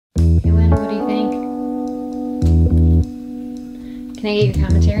Can I get your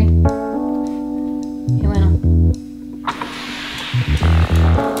commentary? Hey, Lionel.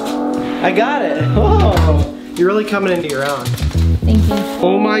 I got it. Whoa. You're really coming into your own. Thank you.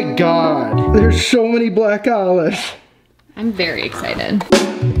 Oh my God. There's so many black olives. I'm very excited.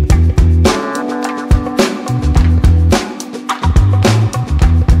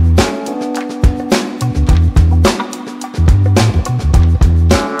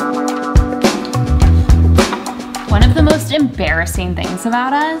 One of the most embarrassing things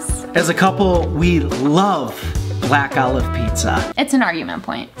about us. As a couple, we love black olive pizza. It's an argument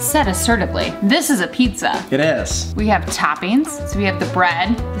point. Said assertively, this is a pizza. It is. We have toppings, so we have the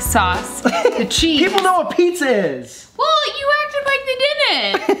bread, the sauce, the cheese. People know what pizza is. Well, you acted like they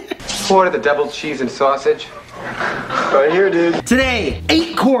didn't. Order the double cheese and sausage. Right here, dude. Today,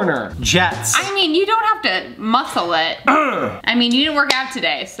 8-corner Jets. I mean, you don't have to muscle it. I mean, you didn't work out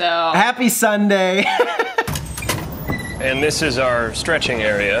today, so. Happy Sunday. And this is our stretching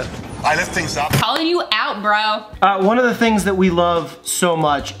area. I lift things up. Calling you out, bro. One of the things that we love so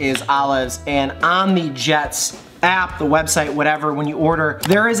much is olives, and on the Jets app, the website, whatever, when you order,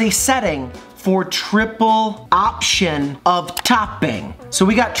 there is a setting for triple option of topping. So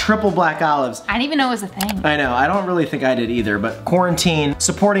we got triple black olives. I didn't even know it was a thing. I know, I don't really think I did either, but quarantine,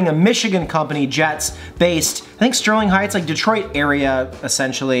 supporting a Michigan company, Jets, based, I think Sterling Heights, like Detroit area,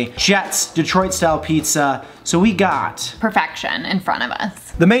 essentially. Jets, Detroit style pizza. So we got Perfection in front of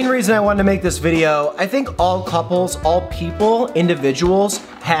us. the main reason I wanted to make this video, I think all couples, all people, individuals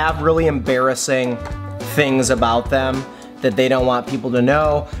have really embarrassing things about them that they don't want people to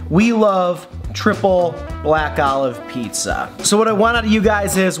know. We love triple black olive pizza. So what I want out of you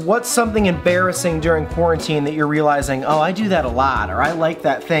guys is, what's something embarrassing during quarantine that you're realizing, oh, I do that a lot, or I like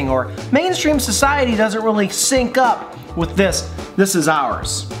that thing, or mainstream society doesn't really sync up with this. This is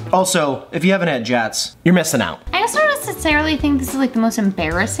ours. Also, if you haven't had Jets, you're missing out. I also don't necessarily think this is like the most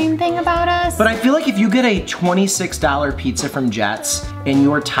embarrassing thing about us. But I feel like if you get a $26 pizza from Jets and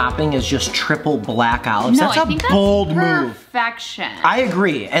your topping is just triple black olives, no, that's I a think that's bold move. Perfection. I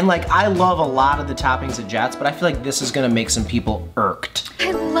agree, and like I love a lot of the toppings at Jets, but I feel like this is gonna make some people irked.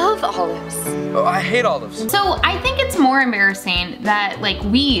 I love olives. Oh, I hate olives. So I think it's more embarrassing that like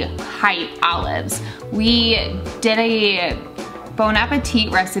we hype olives. We did a Bon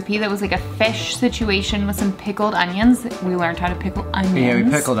Appetit recipe that was like a fish situation with some pickled onions. We learned how to pickle onions. Yeah, we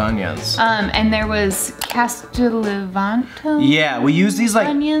pickled onions. And there was Castellavano. Yeah, we use these like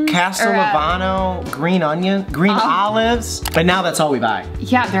onions, Castellavano green olives, but now that's all we buy.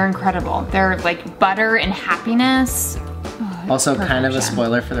 Yeah, they're incredible. They're like butter and happiness. Also, kind of a Perfection.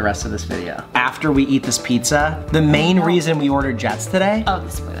 spoiler for the rest of this video. After we eat this pizza, the main reason we ordered Jets today. Oh, the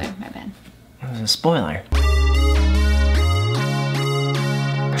spoiler, my bad. It was a spoiler.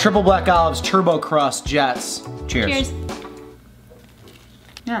 Triple black olives, turbo crust, Jets. Cheers. Cheers.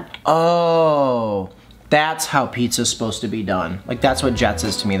 Yeah. Oh, that's how pizza's supposed to be done. Like that's what Jets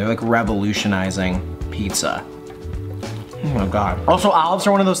is to me. They're like revolutionizing pizza. Oh my God. Also, olives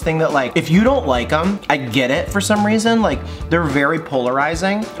are one of those things that like, if you don't like them, I get it for some reason. Like they're very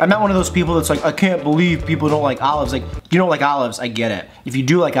polarizing. I'm not one of those people that's like, I can't believe people don't like olives. Like you don't like olives, I get it. If you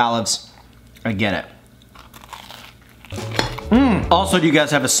do like olives, I get it. Also, do you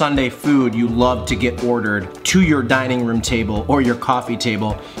guys have a Sunday food you love to get ordered to your dining room table or your coffee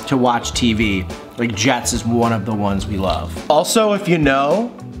table to watch TV? Like Jets is one of the ones we love. Also, if you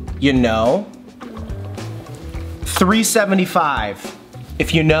know, you know. $3.75.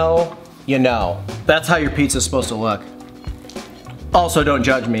 If you know, you know. That's how your pizza's supposed to look. Also, don't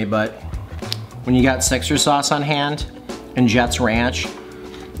judge me, but when you got Sixer sauce on hand and Jets Ranch,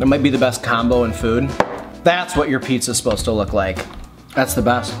 that might be the best combo in food. That's what your pizza's supposed to look like. That's the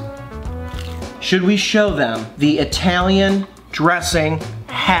best. Should we show them the Italian dressing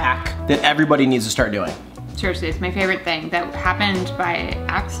hack that everybody needs to start doing? Seriously, it's my favorite thing that happened by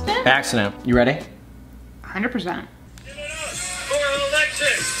accident. Accident. You ready? 100%.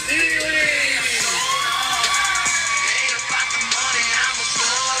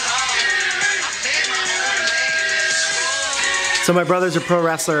 So my brother's a pro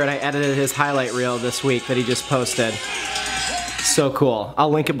wrestler and I edited his highlight reel this week that he just posted. So cool.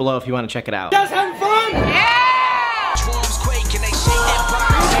 I'll link it below if you want to check it out. You guys having fun? Yeah!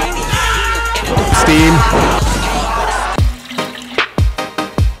 Steam.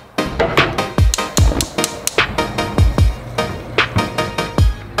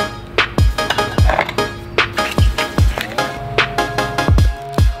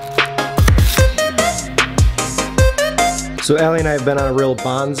 So Allie and I have been on a real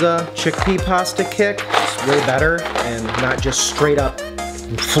Bonza chickpea pasta kick. It's way better and not just straight up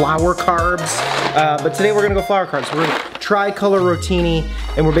flour carbs. But today we're gonna go flour carbs. We're gonna tricolor rotini,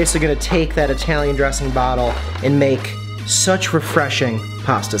 and we're basically gonna take that Italian dressing bottle and make such refreshing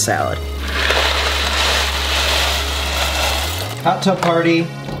pasta salad. Hot tub party.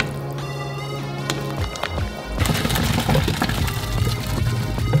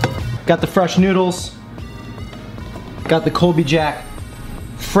 Got the fresh noodles. Got the Colby Jack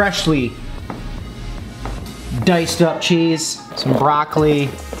freshly diced up cheese, some broccoli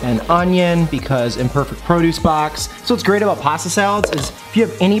and onion because imperfect produce box. So what's great about pasta salads is if you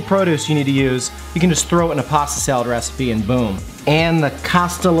have any produce you need to use, you can just throw it in a pasta salad recipe and boom. And the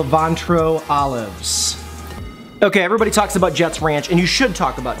Castellavantro olives. Okay, everybody talks about Jets Ranch, and you should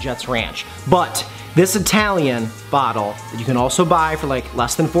talk about Jets Ranch, but this Italian bottle that you can also buy for like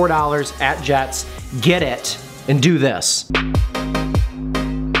less than $4 at Jets, get it and do this.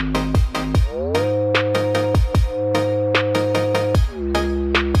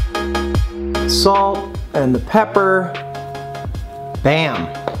 Salt and the pepper, bam.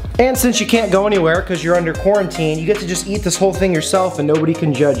 And since you can't go anywhere because you're under quarantine, you get to just eat this whole thing yourself and nobody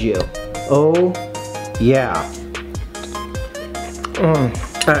can judge you. Oh, yeah.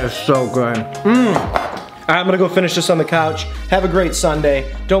 That is so good. I'm gonna go finish this on the couch. Have a great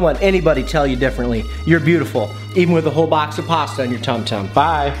Sunday. Don't let anybody tell you differently. You're beautiful, even with a whole box of pasta on your tum-tum.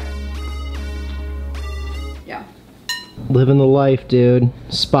 Bye. Yeah. Living the life, dude.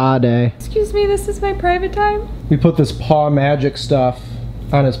 Spa day. Excuse me, this is my private time? We put this paw magic stuff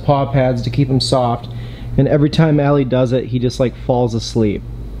on his paw pads to keep him soft, and every time Allie does it, he just like falls asleep.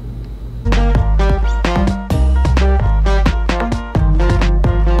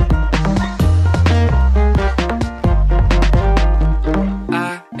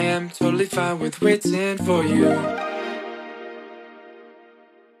 With